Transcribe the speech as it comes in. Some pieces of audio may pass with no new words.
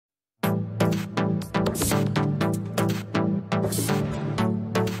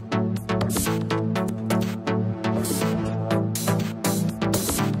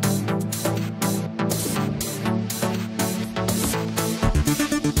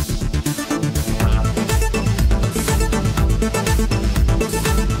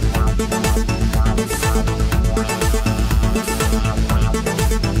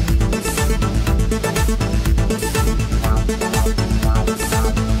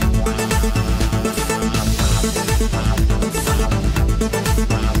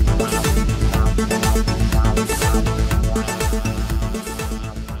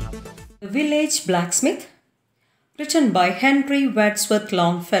Blacksmith, written by Henry Wadsworth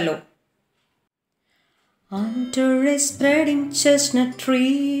Longfellow. Under a spreading chestnut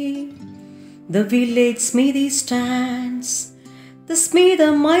tree, the village smithy stands. The smith,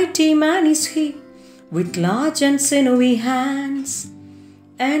 a mighty man is he, with large and sinewy hands,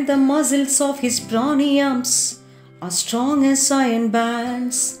 and the muzzles of his brawny arms are strong as iron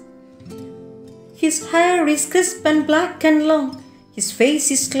bands. His hair is crisp and black and long, his face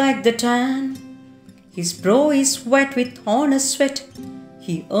is like the tan. His brow is wet with honest sweat,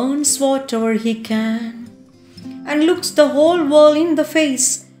 he earns whatever he can, and looks the whole world in the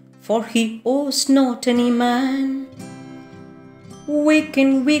face, for he owes not any man. Week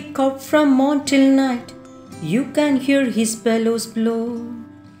in, week out, from morn till night, you can hear his bellows blow.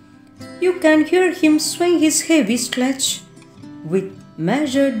 You can hear him swing his heavy sledge with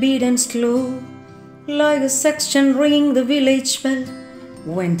measured beat and slow, like a sexton ringing the village bell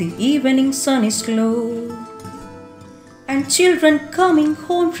when the evening sun is low. And children coming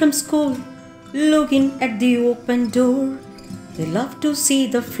home from school, looking at the open door, they love to see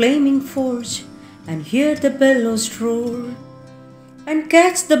the flaming forge and hear the bellows roar, and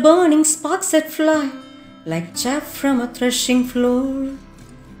catch the burning sparks that fly like chaff from a threshing floor.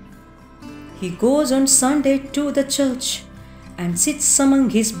 He goes on Sunday to the church and sits among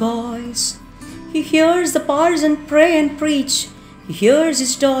his boys. He hears the parson pray and preach, he hears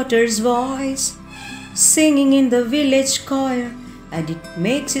his daughter's voice singing in the village choir, and it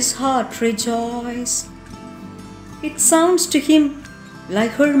makes his heart rejoice. It sounds to him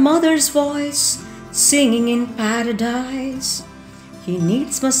like her mother's voice singing in paradise. He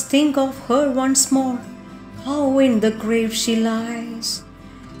needs must think of her once more, how in the grave she lies,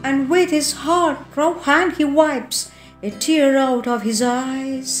 and with his hard raw hand he wipes a tear out of his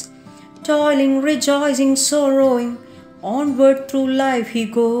eyes. Toiling, rejoicing, sorrowing, onward through life he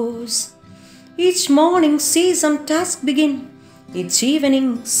goes. Each morning sees some task begin, each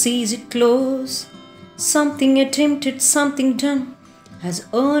evening sees it close. Something attempted, something done, has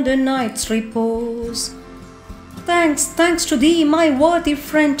earned a night's repose. Thanks to thee, my worthy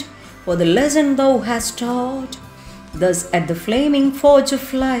friend, for the lesson thou hast taught. Thus at the flaming forge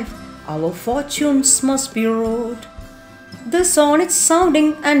of life our fortunes must be wrought. Thus on its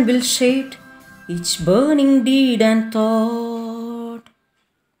sounding anvil shaped each burning deed and thought.